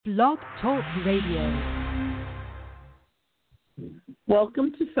Blog Talk Radio.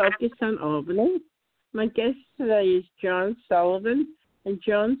 Welcome to Focus on Albany. My guest today is John Sullivan, and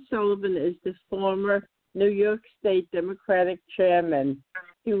John Sullivan is the former New York State Democratic chairman.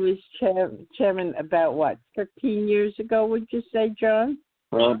 He was chairman about, 13 years ago, would you say, John?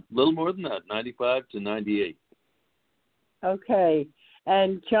 A little more than that, 95 to 98. Okay.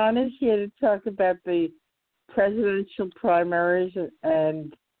 And John is here to talk about the presidential primaries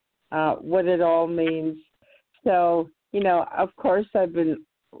and what it all means. So, of course, I've been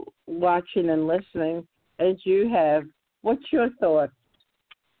watching and listening, as you have. What's your thoughts?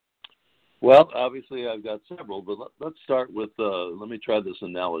 Well, obviously, I've got several, but let's start with, let me try this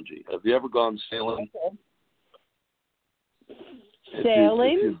analogy. Have you ever gone sailing? Okay.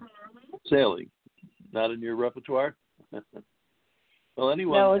 Sailing? Sailing. Not in your repertoire? Well,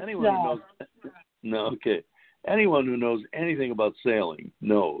 anyone who knows... No, okay. Anyone who knows anything about sailing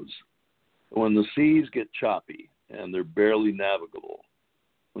knows when the seas get choppy and they're barely navigable,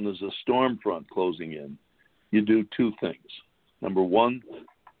 when there's a storm front closing in, you do two things. Number one,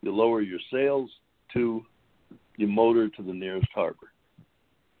 you lower your sails. Two, you motor to the nearest harbor.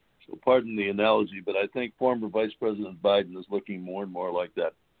 So pardon the analogy, but I think former Vice President Biden is looking more and more like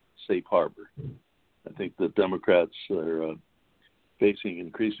that safe harbor. I think the Democrats are facing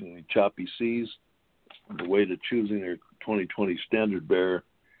increasingly choppy seas. The way to choosing their 2020 standard bearer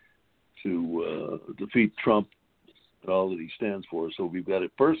to defeat Trump and all that he stands for. So we've got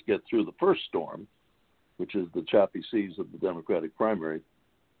to first get through the first storm, which is the choppy seas of the Democratic primary,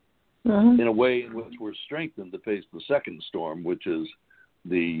 in a way in which we're strengthened to face the second storm, which is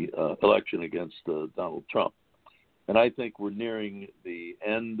the election against Donald Trump. And I think we're nearing the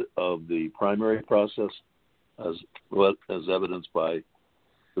end of the primary process, as evidenced by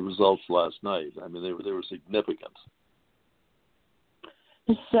the results last night. I mean, they were significant.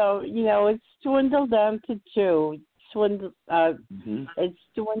 So, it's dwindled down to two. It's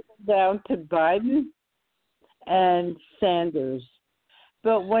dwindled down to Biden and Sanders.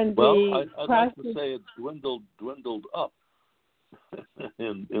 But when I'd like to say it's dwindled up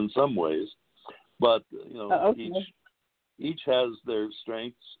in some ways. But, each has their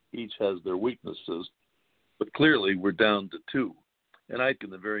strengths, each has their weaknesses. But clearly we're down to two. And I think in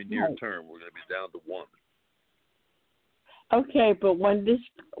the very near term, we're going to be down to one. Okay, but when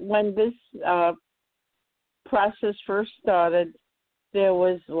this process first started, there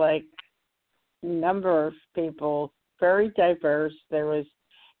was a number of people, very diverse. There was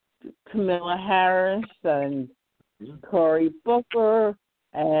Kamala Harris and Cory Booker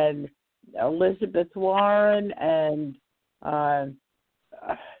and Elizabeth Warren and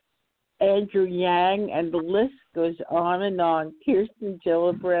Andrew Yang, and the list goes on and on. Kirsten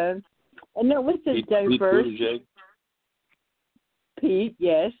Gillibrand, and it was a diverse. Pete,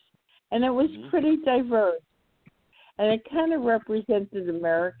 yes, and it was pretty diverse, and it kind of represented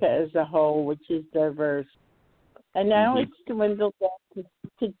America as a whole, which is diverse. And now it's dwindled down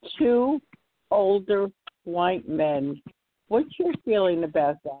to two older white men. What's your feeling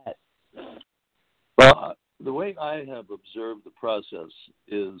about that? Well, the way I have observed the process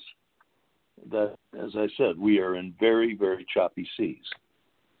is that, as I said, we are in very, very choppy seas.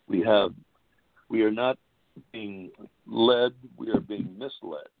 We are not being led, we are being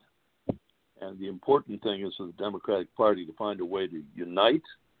misled. And the important thing is for the Democratic Party to find a way to unite,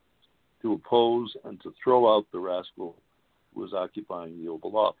 to oppose, and to throw out the rascal who is occupying the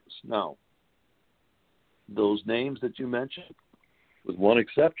Oval Office. Now, those names that you mentioned, with one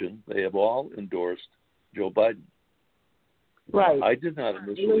exception, they have all endorsed Joe Biden. Right. I did not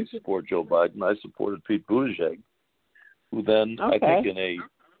initially support Joe Biden. I supported Pete Buttigieg, who then, I think in a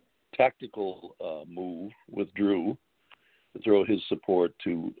tactical move, withdrew to throw his support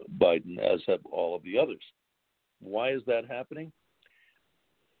to Biden, as have all of the others. Why is that happening?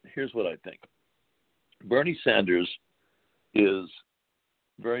 Here's what I think. Bernie Sanders is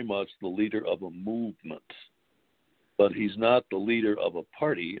very much the leader of a movement, but he's not the leader of a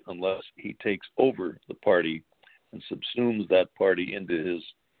party unless he takes over the party and subsumes that party into his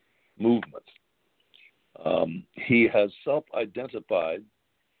movement. He has self-identified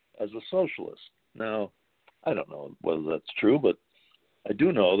as a socialist. Now, I don't know whether that's true, but I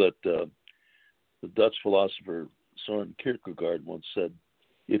do know that the Dutch philosopher Søren Kierkegaard once said,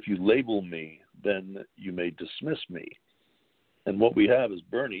 "If you label me, then you may dismiss me." And what we have is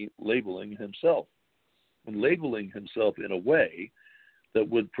Bernie labeling himself, and labeling himself in a way that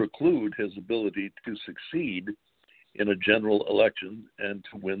would preclude his ability to succeed in a general election and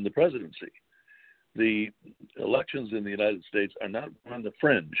to win the presidency. The elections in the United States are not on the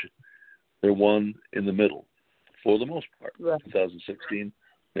fringe. They're won in the middle, for the most part. Right. 2016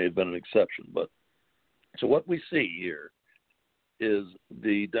 may have been an exception. But so what we see here is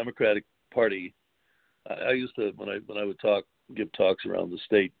the Democratic Party. I used to, when I would give talks around the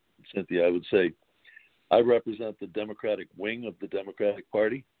state, Cynthia, I would say, I represent the Democratic wing of the Democratic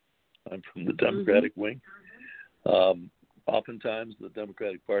Party. I'm from the Democratic wing. Oftentimes, the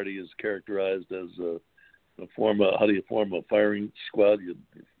Democratic Party is characterized as how do you form a firing squad?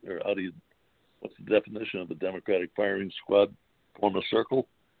 What's the definition of the Democratic firing squad? Form a circle?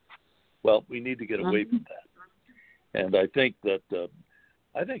 Well, we need to get away from that. And I think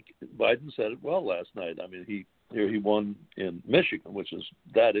Biden said it well last night. I mean, he won in Michigan,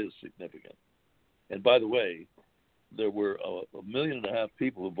 that is significant. And by the way, there were 1.5 million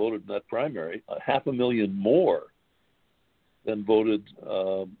people who voted in that primary, 500,000 more than voted,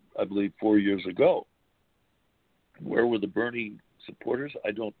 I believe, 4 years ago. Where were the Bernie supporters?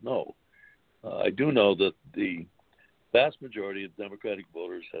 I don't know. I do know that the vast majority of Democratic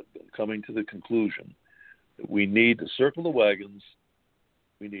voters have been coming to the conclusion that we need to circle the wagons.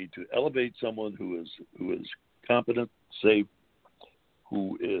 We need to elevate someone who is competent, safe,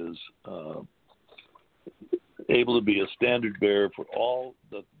 who is able to be a standard bearer for all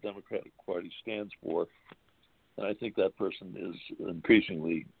that the Democratic Party stands for. And I think that person is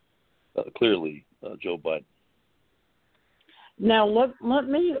increasingly, clearly, Joe Biden. Now, let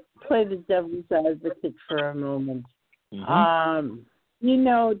me play the devil's advocate for a moment. You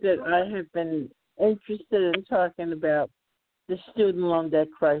know that I have been interested in talking about the student loan debt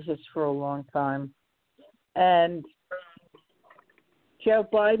crisis for a long time. And Joe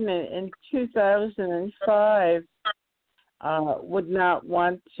Biden in 2005 would not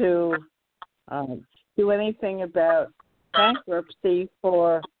want to do anything about bankruptcy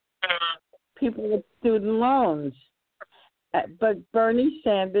for people with student loans. But Bernie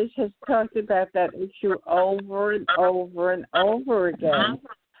Sanders has talked about that issue over and over and over again.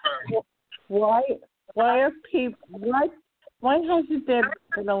 Why hasn't there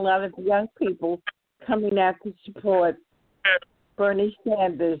been a lot of young people coming out to support Bernie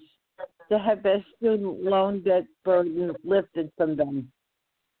Sanders to have their student loan debt burden lifted from them?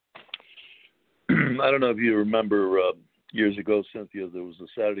 I don't know if you remember years ago, Cynthia, there was a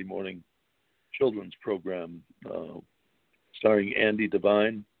Saturday morning children's program starring Andy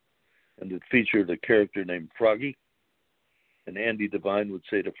Devine, and it featured a character named Froggy. And Andy Devine would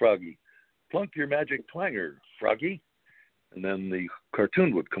say to Froggy, "Plunk your magic twanger, Froggy." And then the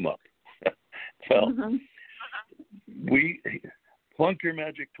cartoon would come up. Well, we plunk your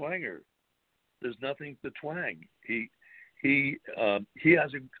magic twanger. There's nothing to twang. He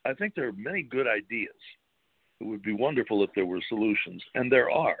has I think there are many good ideas. It would be wonderful if there were solutions, and there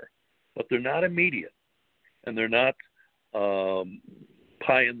are, but they're not immediate, and they're not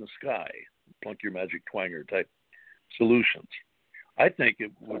pie in the sky, plunk your magic twanger type solutions. I think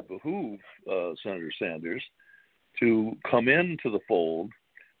it would behoove Senator Sanders to come into the fold,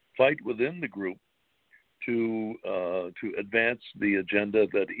 fight within the group to advance the agenda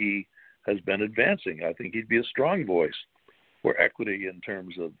that he has been advancing. I think he'd be a strong voice for equity in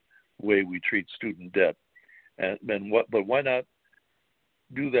terms of the way we treat student debt. But why not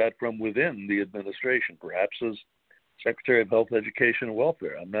do that from within the administration, perhaps as Secretary of Health, Education, and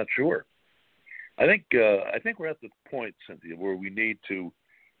Welfare? I'm not sure. I think we're at the point, Cynthia, where we need to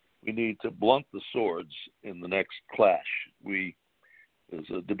blunt the swords in the next clash. There's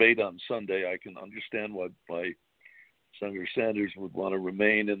a debate on Sunday. I can understand why Senator Sanders would want to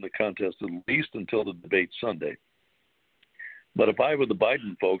remain in the contest at least until the debate Sunday. But if I were the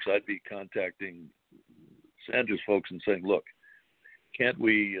Biden folks, I'd be contacting Sanders folks and saying, look, can't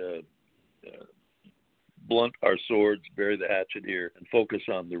we blunt our swords, bury the hatchet here, and focus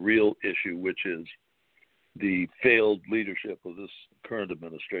on the real issue, which is the failed leadership of this current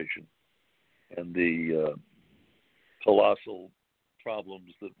administration and the colossal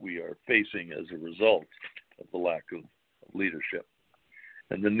problems that we are facing as a result of the lack of leadership,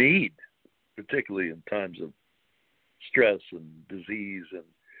 and the need, particularly in times of stress and disease and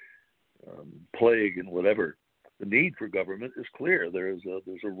plague and whatever. The need for government is clear. There's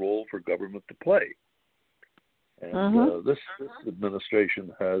a role for government to play, and this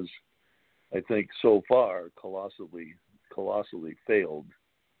administration has, I think, so far colossally failed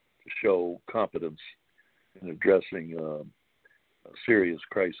to show competence in addressing a serious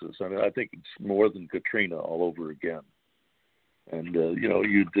crisis. I mean, I think it's more than Katrina all over again. And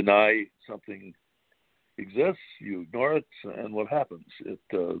you deny something exists, you ignore it, and what happens?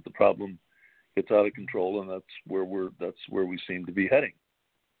 The problem gets out of control, and that's where we seem to be heading.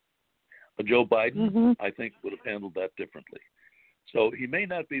 But Joe Biden, I think, would have handled that differently. So he may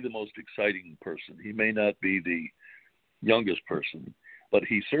not be the most exciting person. He may not be the youngest person, But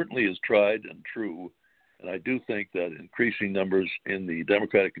he certainly is tried and true, and I do think that increasing numbers in the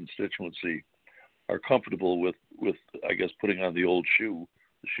Democratic constituency are comfortable with I guess, putting on the old shoe,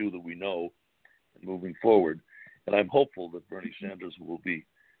 the shoe that we know, and moving forward. And I'm hopeful that Bernie Sanders will be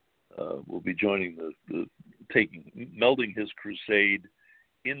joining melding his crusade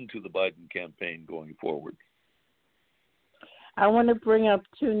into the Biden campaign going forward. I want to bring up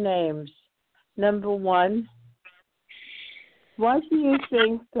two names. Number one, why do you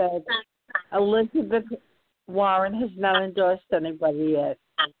think that Elizabeth Warren has not endorsed anybody yet?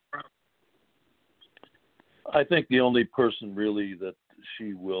 I think the only person really that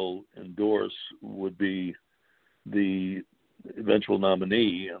she will endorse would be the eventual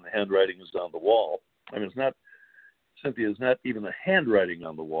nominee, and the handwriting is on the wall. I mean, Cynthia, it's not even the handwriting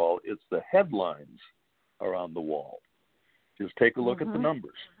on the wall, it's the headlines are on the wall. Just take a look at the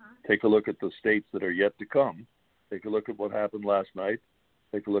numbers. Take a look at the states that are yet to come. Take a look at what happened last night.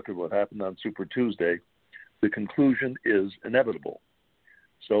 Take a look at what happened on Super Tuesday. The conclusion is inevitable.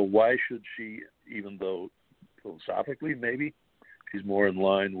 So why should she, even though philosophically maybe she's more in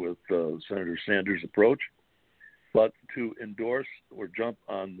line with Senator Sanders' approach, but to endorse or jump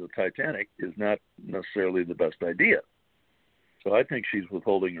on the Titanic is not necessarily the best idea. So I think she's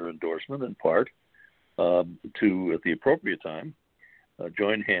withholding her endorsement in part to, at the appropriate time,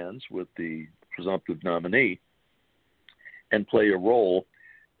 join hands with the presumptive nominee and play a role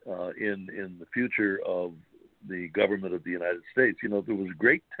in the future of the government of the United States. You know, there was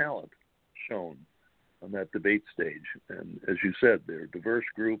great talent shown on that debate stage. And as you said, they're a diverse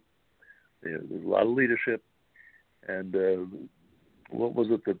group. There's a lot of leadership. And what was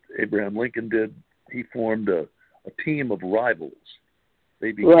it that Abraham Lincoln did? He formed a team of rivals.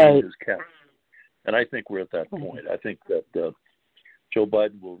 They became his captain. And I think we're at that point. I think that Joe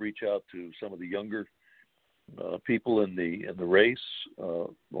Biden will reach out to some of the younger people in the race,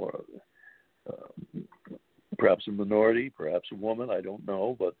 or perhaps a minority, perhaps a woman, I don't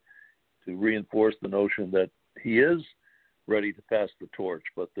know, but to reinforce the notion that he is ready to pass the torch,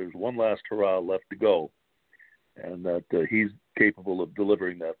 but there's one last hurrah left to go, and that he's capable of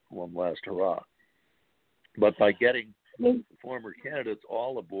delivering that one last hurrah. But by getting the former candidates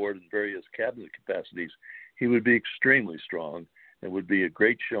all aboard in various cabinet capacities, he would be extremely strong. It would be a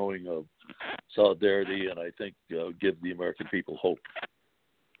great showing of solidarity, and I think give the American people hope.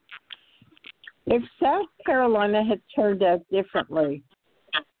 If South Carolina had turned out differently,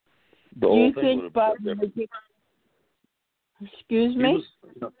 the do whole you thing think Biden would be... Excuse me?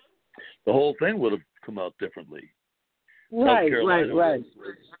 The whole thing would have come out differently. Right. Was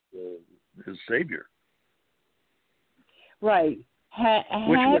his savior. Right.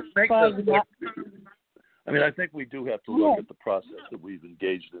 Which makes us look, I mean, I think we do have to look at the process that we've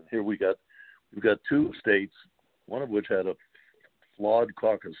engaged in. Here we've got two states, one of which had a flawed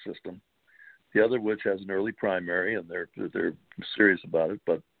caucus system, the other which has an early primary, and they're serious about it.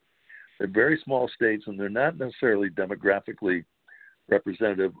 But they're very small states, and they're not necessarily demographically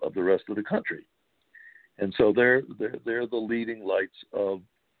representative of the rest of the country. And so they're the leading lights of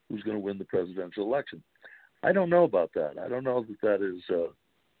who's going to win the presidential election. I don't know about that. I don't know that is the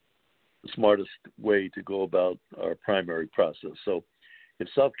smartest way to go about our primary process. So if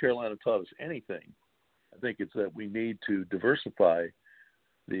South Carolina taught us anything, I think it's that we need to diversify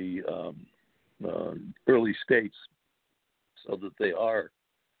the early states so that they are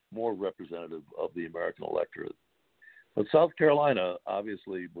more representative of the American electorate. But South Carolina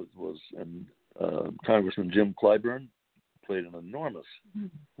obviously was and Congressman Jim Clyburn played an enormous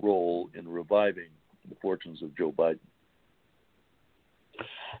role in reviving the fortunes of Joe Biden.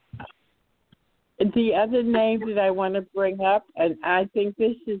 The other name that I want to bring up, and I think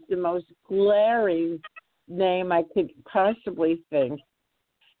this is the most glaring name I could possibly think,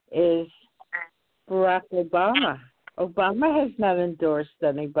 is Barack Obama. Obama has not endorsed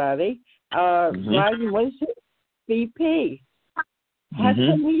anybody. Biden was VP. How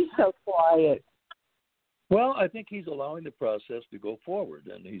come he's so quiet? Well, I think he's allowing the process to go forward,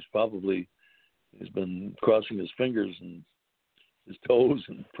 and he's been crossing his fingers and his toes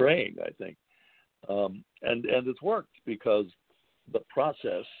and praying, I think. And it's worked because the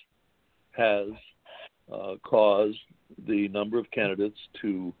process has caused the number of candidates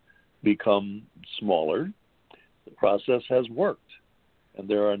to become smaller. The process has worked, and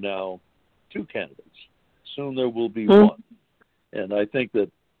there are now two candidates. Soon there will be one. And I think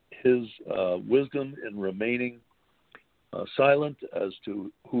that his wisdom in remaining silent as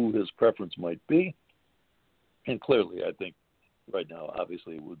to who his preference might be, and clearly I think right now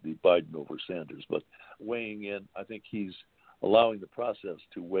obviously it would be Biden over Sanders, but weighing in, I think he's allowing the process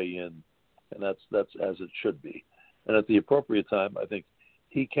to weigh in, and that's as it should be. And at the appropriate time, I think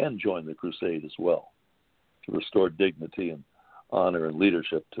he can join the crusade as well to restore dignity and honor and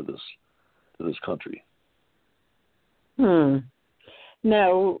leadership to this country.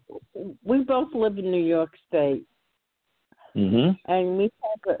 Now, we both live in New York State, and we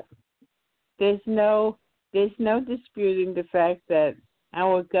have there's no disputing the fact that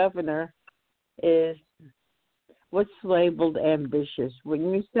our governor is what's labeled ambitious,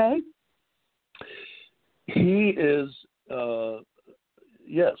 wouldn't you say? He is,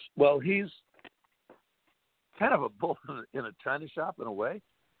 yes. Well, he's kind of a bull in a china shop in a way.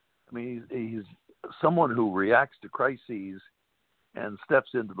 I mean, he's someone who reacts to crises and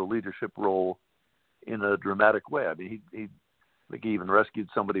steps into the leadership role in a dramatic way. I mean, he even rescued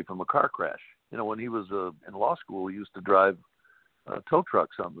somebody from a car crash. You know, when he was in law school, he used to drive tow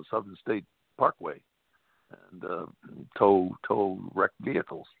trucks on the Southern State Parkway and tow wrecked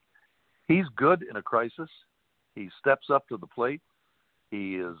vehicles. He's good in a crisis. He steps up to the plate.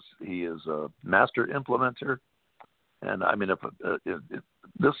 He is a master implementer. And I mean, if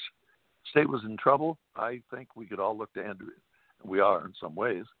this state was in trouble, I think we could all look to Andrew. We are in some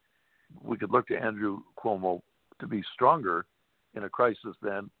ways. We could look to Andrew Cuomo to be stronger in a crisis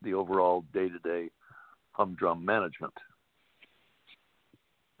than the overall day-to-day humdrum management.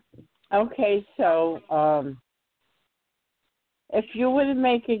 Okay, so if you were to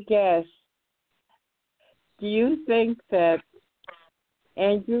make a guess, do you think that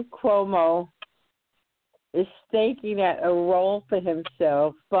Andrew Cuomo is staking out a role for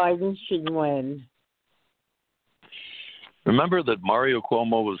himself, Biden should win? Remember that Mario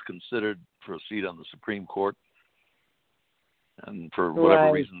Cuomo was considered for a seat on the Supreme Court, and for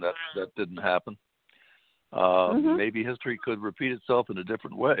whatever reason that didn't happen. Maybe history could repeat itself in a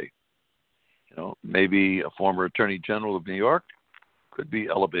different way. You know, maybe a former Attorney General of New York could be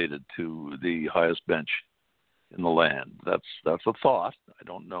elevated to the highest bench in the land. That's a thought. I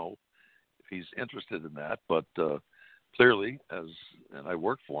don't know if he's interested in that, but clearly, and I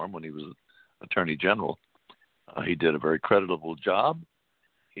worked for him when he was Attorney General. He did a very creditable job.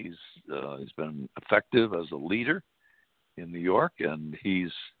 He's been effective as a leader in New York, and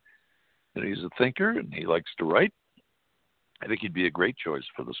he's a thinker, and he likes to write. I think he'd be a great choice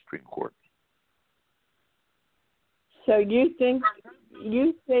for the Supreme Court. So you think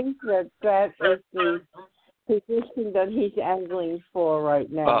that is the position that he's angling for right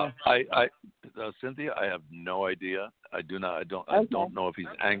now? Cynthia, I have no idea. I don't know if he's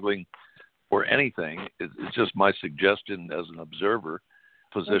angling for anything. It's just my suggestion as an observer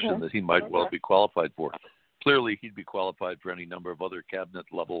position that he might well be qualified for. Clearly, he'd be qualified for any number of other cabinet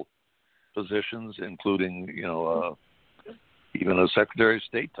level positions, including, even a Secretary of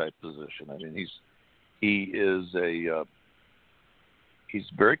State type position. I mean, he's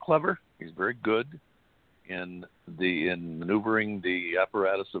very clever. He's very good in maneuvering the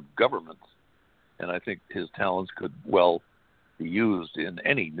apparatus of government, and I think his talents could well be used in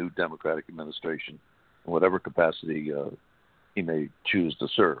any new Democratic administration, in whatever capacity he may choose to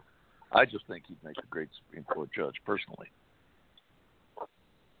serve. I just think he'd make a great Supreme Court judge, personally.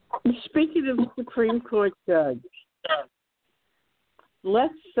 Speaking of Supreme Court judge,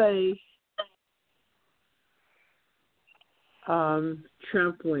 let's say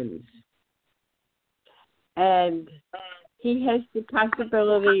Trump wins, and he has the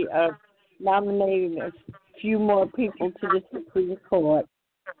possibility of nominating a few more people to the Supreme Court,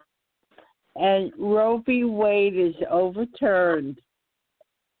 and Roe v. Wade is overturned.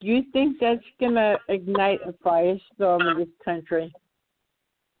 Do you think that's going to ignite a firestorm in this country?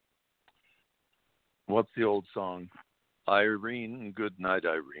 What's the old song? Irene, good night,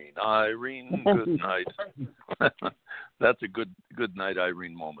 Irene. Irene, good night. That's a good night,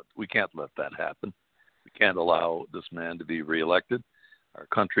 Irene moment. We can't let that happen. We can't allow this man to be reelected. Our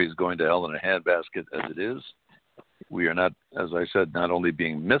country is going to hell in a handbasket as it is. We are not, as I said, not only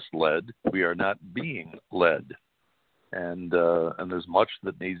being misled, we are not being led. And there's much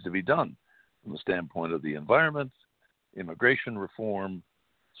that needs to be done from the standpoint of the environment, immigration reform,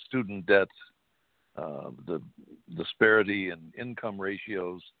 student debt, the disparity in income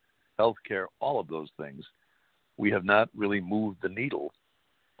ratios, healthcare, all of those things. We have not really moved the needle.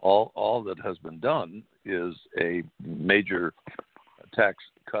 All that has been done is a major tax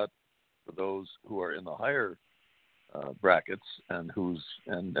cut for those who are in the higher brackets, and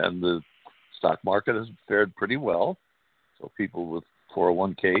the stock market has fared pretty well. So people with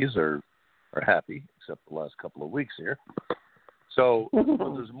 401ks are happy, except the last couple of weeks here. So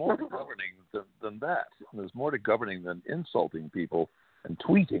there's more to governing than that. There's more to governing than insulting people and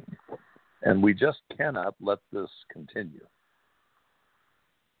tweeting. And we just cannot let this continue.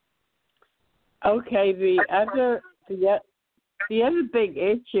 Okay, the other big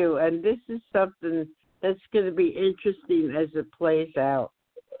issue, and this is something that's going to be interesting as it plays out.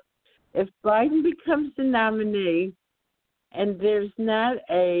 If Biden becomes the nominee and there's not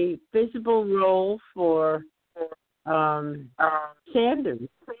a visible role for Sanders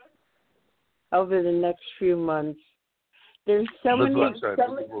over the next few months, there's so many.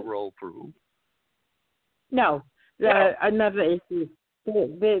 Visible role for who? No, another issue.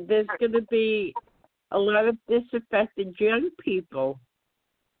 There's going to be a lot of disaffected young people.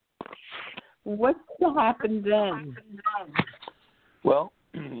 What's to happen then? Well,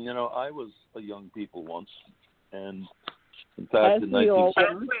 I was a young people once, and in fact, in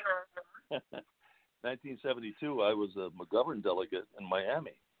 1972, I was a McGovern delegate in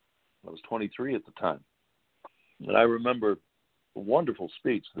Miami. I was 23 at the time. And I remember a wonderful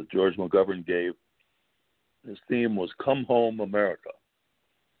speech that George McGovern gave. His theme was "Come Home, America."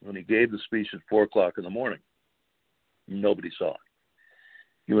 When he gave the speech at 4 o'clock in the morning, nobody saw it.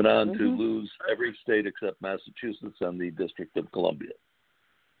 He went on to lose every state except Massachusetts and the District of Columbia.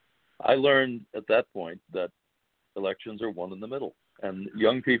 I learned at that point that elections are won in the middle. And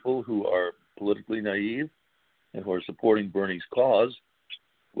young people who are politically naive and who are supporting Bernie's cause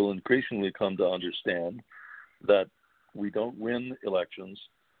will increasingly come to understand that we don't win elections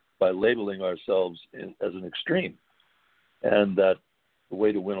by labeling ourselves as an extreme, and that the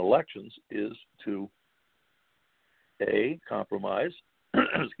way to win elections is to A, compromise,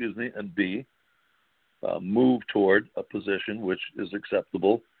 and B, move toward a position which is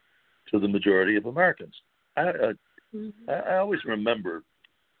acceptable to the majority of Americans. I always remember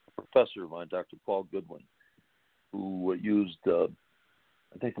a professor of mine, Dr. Paul Goodwin, who used, I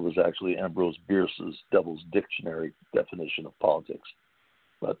think it was actually Ambrose Bierce's Devil's Dictionary definition of politics.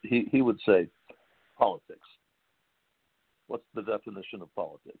 But he would say, politics. What's the definition of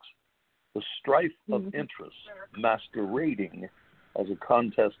politics? The strife of interests masquerading as a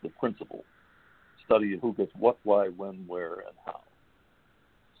contest of principle. Study of who gets what, why, when, where, and how.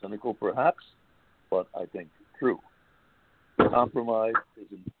 Cynical perhaps, but I think true. Compromise is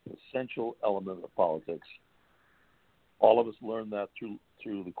an essential element of politics. All of us learn that through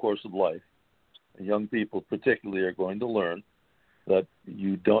the course of life. And young people particularly are going to learn that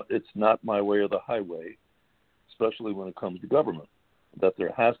it's not my way or the highway, especially when it comes to government, that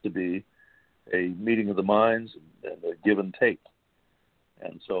there has to be a meeting of the minds and a give and take.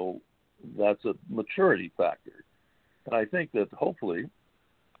 And so that's a maturity factor. And I think that hopefully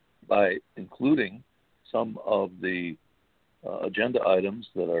by including some of the agenda items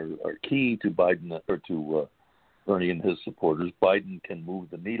that are key to Biden or to Bernie and his supporters, Biden can move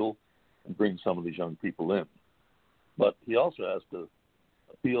the needle and bring some of these young people in. But he also has to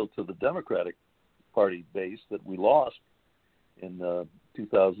appeal to the Democratic Party base that we lost in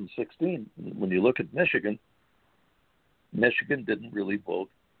 2016. When you look at Michigan didn't really vote.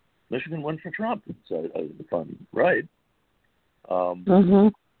 Michigan went for Trump, so if I'm right.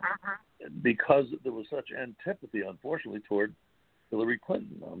 Because there was such antipathy, unfortunately, toward Hillary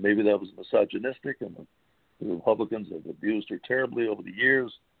Clinton. Maybe that was misogynistic, and the Republicans have abused her terribly over the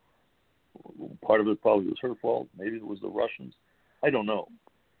years. Part of it probably was her fault. Maybe it was the Russians. I don't know.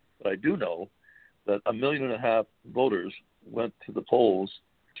 But I do know that 1.5 million voters went to the polls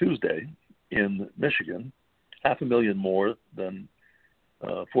Tuesday in Michigan, 500,000 more than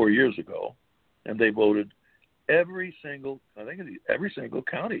 4 years ago, and they voted every single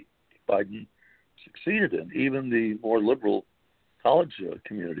county Biden succeeded in, even the more liberal college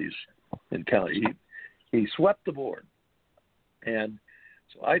communities in county. He swept the board. And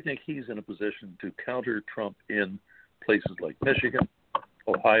so I think he's in a position to counter Trump in places like Michigan,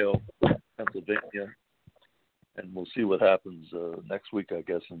 Ohio, Pennsylvania, and we'll see what happens next week, I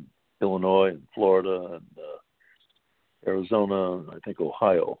guess, in Illinois and Florida and Arizona, and I think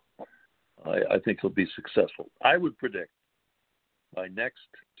Ohio. I think he'll be successful. I would predict by next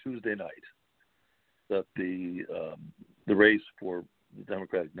Tuesday night that the race for the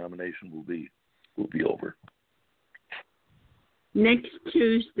Democratic nomination will be over. Next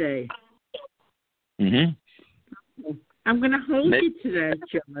Tuesday. I'm going to hold you to that,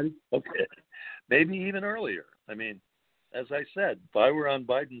 John. Okay. Maybe even earlier. I mean, as I said, if I were on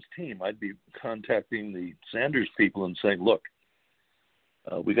Biden's team, I'd be contacting the Sanders people and saying, look,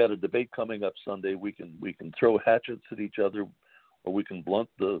 we got a debate coming up Sunday. We can throw hatchets at each other, or we can blunt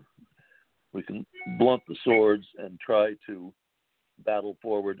the swords and try to battle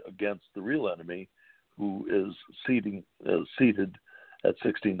forward against the real enemy, who is seated at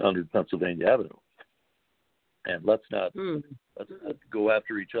 1600 Pennsylvania Avenue. And let's not go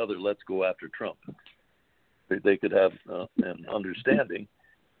after each other. Let's go after Trump. They could have an understanding,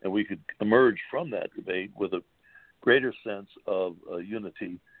 and we could emerge from that debate with a greater sense of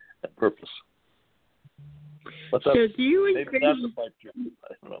unity and purpose. But so do you maybe agree? I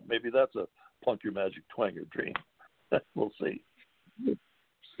don't know. Maybe that's a Plunk Your Magic Twanger dream. We'll see.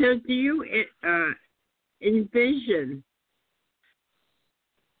 So do you envision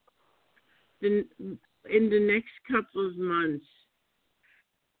in the next couple of months,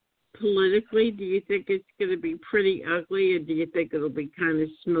 politically, do you think it's going to be pretty ugly, or do you think it'll be kind of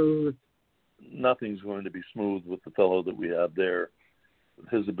smooth? Nothing's going to be smooth with the fellow that we have there,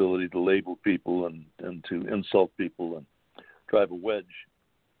 his ability to label people and to insult people and drive a wedge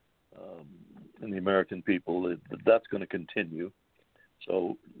in the American people. That's going to continue.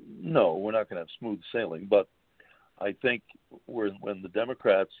 So, no, we're not going to have smooth sailing. But I think when the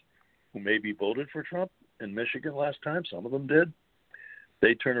Democrats, who maybe voted for Trump in Michigan last time, some of them did,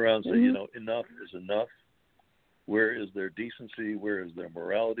 they turn around and say, enough is enough. Where is their decency? Where is their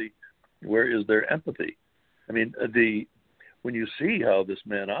morality? Where is their empathy? I mean, when you see how this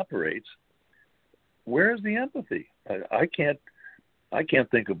man operates, where is the empathy? I can't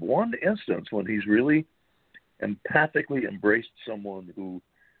think of one instance when he's really empathically embraced someone who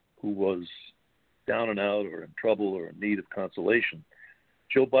was down and out or in trouble or in need of consolation.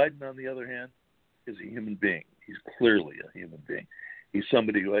 Joe Biden, on the other hand, is a human being. He's clearly a human being. He's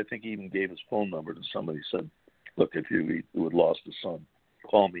somebody who I think even gave his phone number to somebody, said, look, if you had lost a son,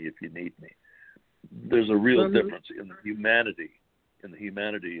 call me if you need me. There's a real difference in the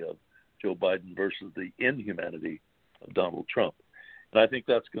humanity of Joe Biden versus the inhumanity of Donald Trump. And I think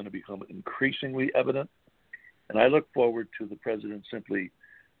that's going to become increasingly evident. And I look forward to the president simply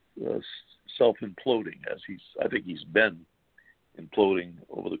self-imploding, as I think he's been imploding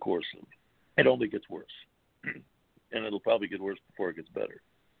over the course of. It only gets worse, and it'll probably get worse before it gets better.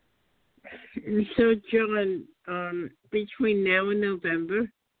 So, John, between now and November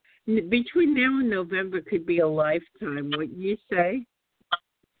could be a lifetime. Wouldn't you say?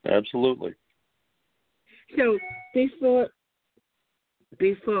 Absolutely. So before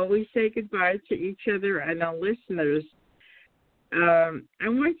we say goodbye to each other and our listeners, I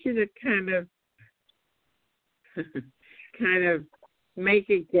want you to kind of make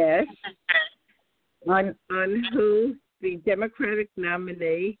a guess on who the Democratic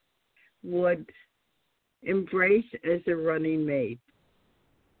nominee would embrace as a running mate.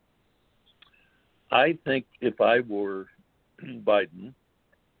 I think if I were Biden,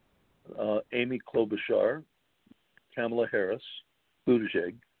 Amy Klobuchar, Kamala Harris,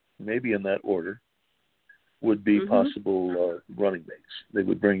 Buttigieg, maybe in that order, would be possible running mates. They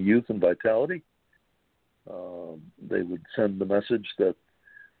would bring youth and vitality. They would send the message that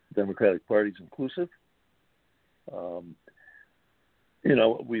the Democratic Party is inclusive.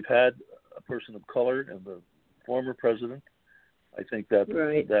 We've had a person of color and the former president. I think that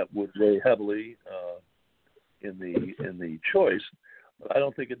would weigh heavily in the choice. But I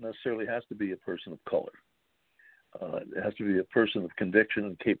don't think it necessarily has to be a person of color. It has to be a person of conviction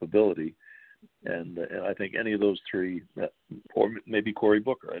and capability. And I think any of those three, or maybe Cory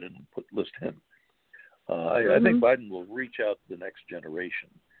Booker, I didn't list him. I think Biden will reach out to the next generation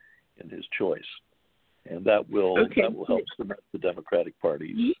in his choice, and that will help cement the Democratic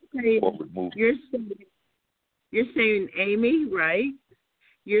Party's forward movement. You're saying Amy, right?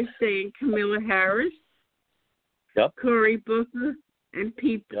 You're saying Kamala Harris, yep. Cory Booker, and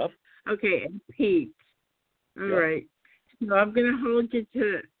Pete. Yep. Okay, and Pete. All right. So I'm going to hold you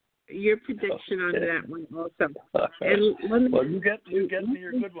to your prediction on that one also. And you get me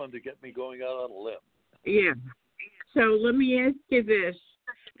your good one to get me going out on a limb. Yeah. So let me ask you this: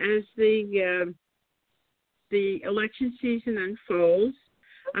 as the election season unfolds,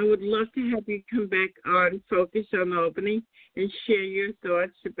 I would love to have you come back on Focus on Albany and share your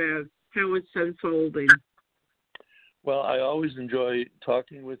thoughts about how it's unfolding. Well, I always enjoy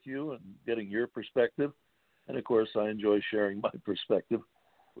talking with you and getting your perspective. And, of course, I enjoy sharing my perspective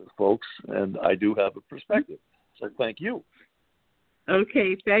with folks, and I do have a perspective. So thank you.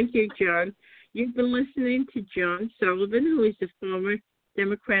 Okay, thank you, John. You've been listening to John Sullivan, who is the former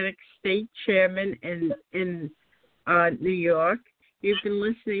Democratic state chairman in New York. You've been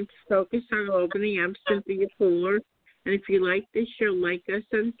listening to Focus on Albany. I'm Cynthia Pooler. And if you like this show, like us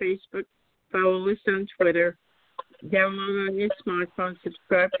on Facebook, follow us on Twitter, download on your smartphone,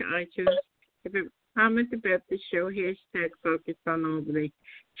 subscribe to iTunes. If you comment about the show, hashtag Focus on Albany.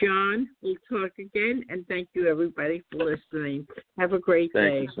 John, we'll talk again, and thank you, everybody, for listening. Have a great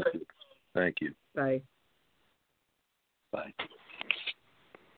day. Thank you. Bye. Bye.